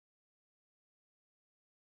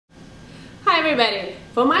everybody!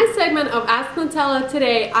 For my segment of Ask Nutella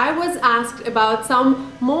today, I was asked about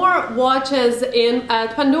some more watches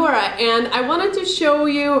at Pandora, and I wanted to show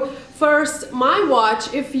you first my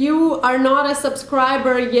watch. If you are not a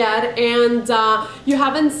subscriber yet and you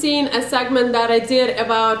haven't seen a segment that I did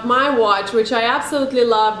about my watch, which I absolutely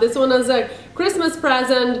love. This one is a Christmas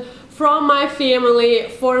present from my family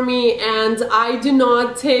for me, and I do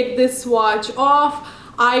not take this watch off.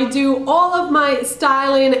 I do all of my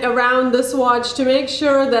styling around this watch to make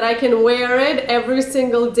sure that I can wear it every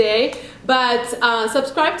single day. But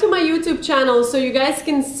subscribe to my YouTube channel so you guys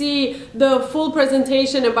can see the full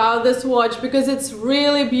presentation about this watch, because it's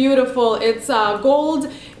really beautiful. It's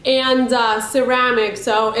gold and ceramic,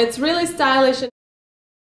 so it's really stylish.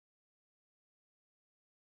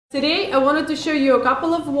 Today I wanted to show you a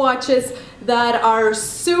couple of watches that are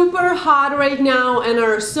super hot right now and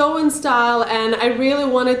are so in style, and I really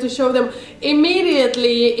wanted to show them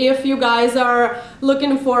immediately if you guys are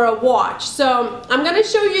looking for a watch. So I'm gonna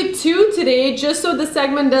show you two today, just so the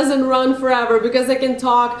segment doesn't run forever, because I can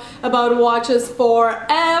talk about watches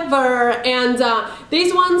forever. And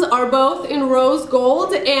these ones are both in rose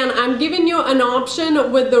gold, and I'm giving you an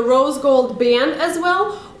option with the rose gold band as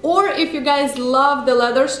well. Or if you guys love the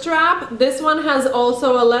leather strap, this one has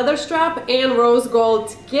also a leather strap and rose gold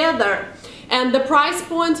together. And the price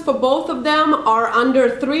points for both of them are under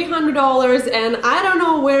 $300, and I don't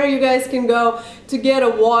know where you guys can go to get a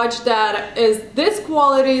watch that is this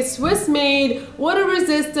quality, Swiss made, water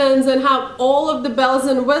resistance, and have all of the bells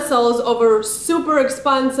and whistles of a super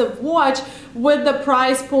expensive watch with the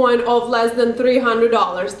price point of less than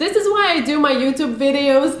 $300. This is why I do my YouTube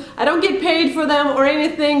videos. I don't get paid for them or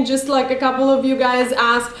anything, just like a couple of you guys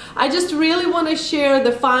asked. I just really want to share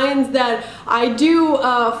the finds that I do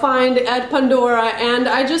find at Pandora, and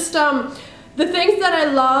I just the things that I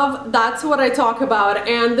love, that's what I talk about.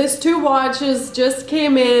 And these two watches just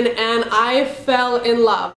came in and I fell in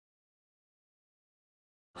love.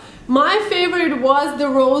 My favorite was the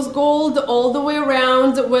rose gold all the way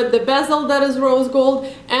around, with the bezel that is rose gold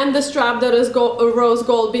and the strap that is rose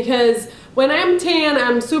gold, because when I'm tan,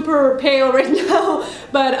 I'm super pale right now,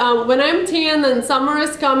 but when I'm tan and summer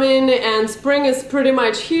is coming and spring is pretty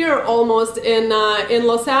much here almost in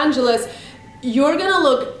Los Angeles, you're gonna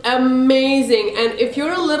look amazing. And if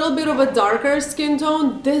you're a little bit of a darker skin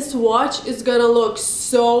tone, this watch is gonna look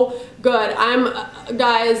so good.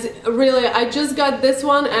 Guys, really, I just got this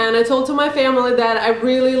one and I told to my family that I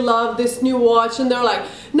really love this new watch, and they're like,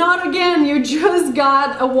 not again, you just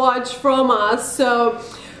got a watch from us. So,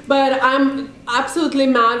 but I'm absolutely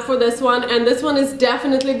mad for this one, and this one is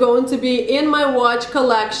definitely going to be in my watch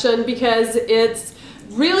collection because it's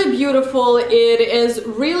really beautiful, it is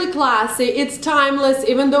really classy, it's timeless.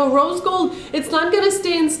 Even though rose gold, it's not gonna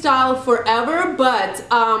stay in style forever, but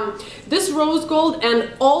this rose gold and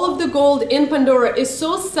all of the gold in Pandora is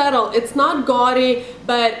so subtle. It's not gaudy,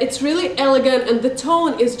 but it's really elegant, and the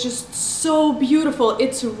tone is just so beautiful.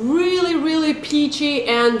 It's really peachy,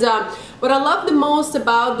 and what I love the most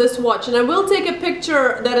about this watch, and I will take a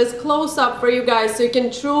picture that is close up for you guys so you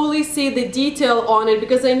can truly see the detail on it,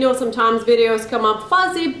 because I know sometimes videos come up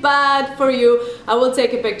fuzzy, but for you I will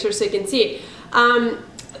take a picture so you can see.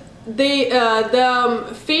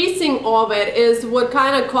 The facing of it is what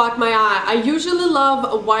kind of caught my eye. I usually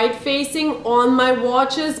love white facing on my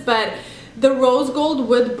watches, but the rose gold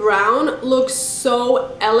with brown looks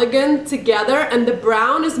so elegant together, and the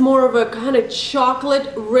brown is more of a kind of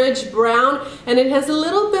chocolate rich brown, and it has a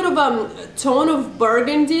little bit of a tone of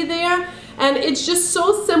burgundy there, and it's just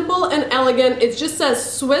so simple and elegant. It just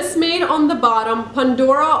says Swiss made on the bottom,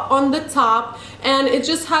 Pandora on the top, and it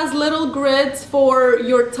just has little grids for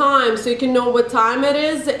your time so you can know what time it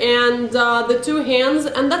is, and the two hands,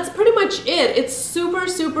 and that's pretty much it. It's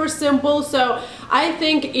super simple. So I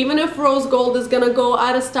think even if rose gold is gonna go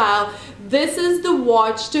out of style, this is the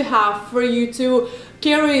watch to have for you to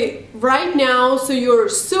carry right now, so you're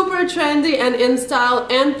super trendy and in style,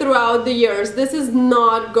 and throughout the years. This is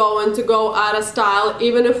not going to go out of style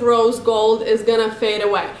even if rose gold is gonna fade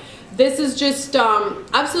away. This is just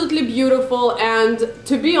absolutely beautiful, and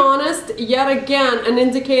to be honest, yet again an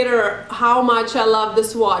indicator how much I love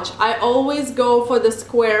this watch. I always go for the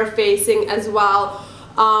square facing as well.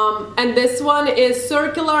 And this one is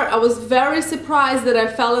circular. I was very surprised that I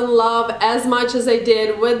fell in love as much as I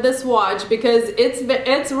did with this watch, because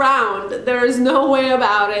it's round. There is no way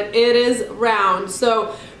about it. It is round.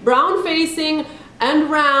 So brown facing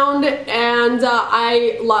and round, and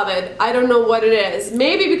I love it. I don't know what it is.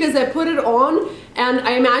 Maybe because I put it on and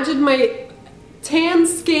I imagined my tan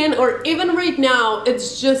skin, or even right now, it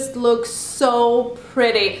just looks so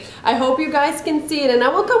pretty. I hope you guys can see it, and I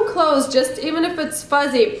will come close, just even if it's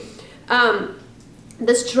fuzzy.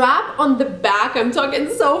 The strap on the back, I'm talking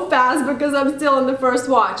so fast because I'm still on the first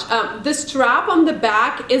watch. The strap on the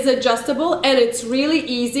back is adjustable, and it's really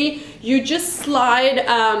easy. You just slide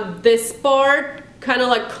this part kind of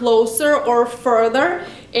like closer or further,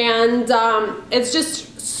 and it's just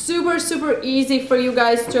super easy for you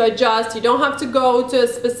guys to adjust. You don't have to go to a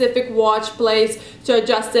specific watch place to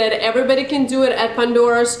adjust it. Everybody can do it at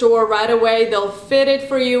Pandora store right away. They'll fit it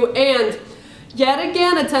for you. And yet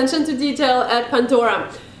again, attention to detail at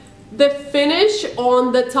Pandora. The finish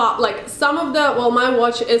on the top, like some of the, well, my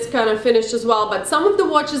watch is kind of finished as well, but some of the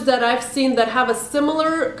watches that I've seen that have a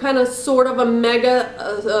similar kind of sort of a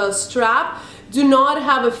mega strap do not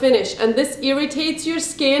have a finish, and this irritates your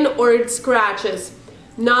skin or it scratches.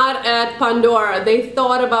 Not at Pandora. They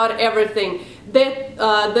thought about everything. The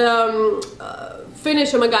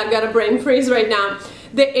finish, oh my god, got a brain freeze right now.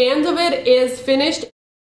 The end of it is finished.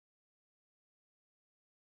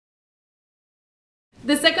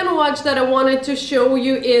 The second watch that I wanted to show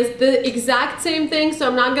you is the exact same thing, so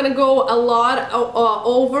I'm not gonna go a lot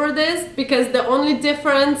over this, because the only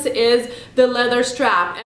difference is the leather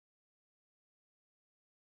strap.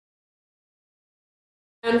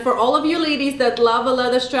 And for all of you ladies that love a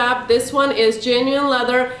leather strap, this one is genuine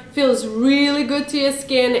leather, feels really good to your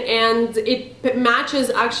skin, and it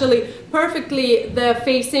matches actually perfectly the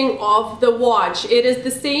facing of the watch. It is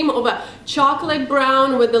the same of a chocolate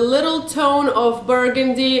brown with a little tone of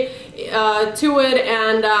burgundy to it,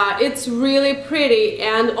 and it's really pretty.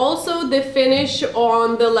 And also the finish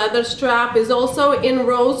on the leather strap is also in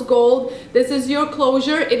rose gold. This is your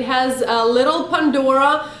closure. It has a little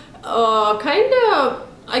Pandora kind of,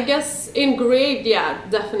 I guess, engraved, yeah,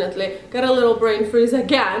 definitely. Got a little brain freeze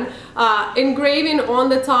again. Engraving on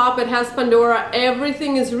the top, it has Pandora.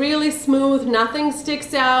 Everything is really smooth, nothing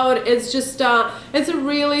sticks out. It's just, it's a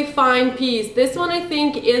really fine piece. This one I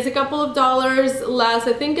think is a couple of dollars less.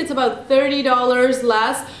 I think it's about $30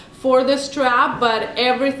 less for the strap, but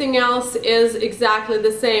everything else is exactly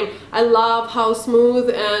the same. I love how smooth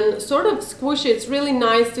and sort of squishy. It's really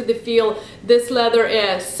nice to the feel this leather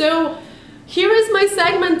is. So here is my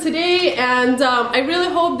segment today, and I really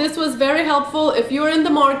hope this was very helpful. If you're in the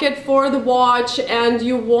market for the watch and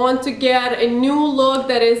you want to get a new look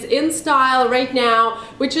that is in style right now,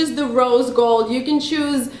 which is the rose gold, you can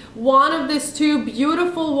choose one of these two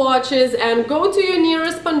beautiful watches and go to your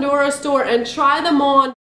nearest Pandora store and try them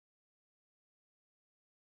on.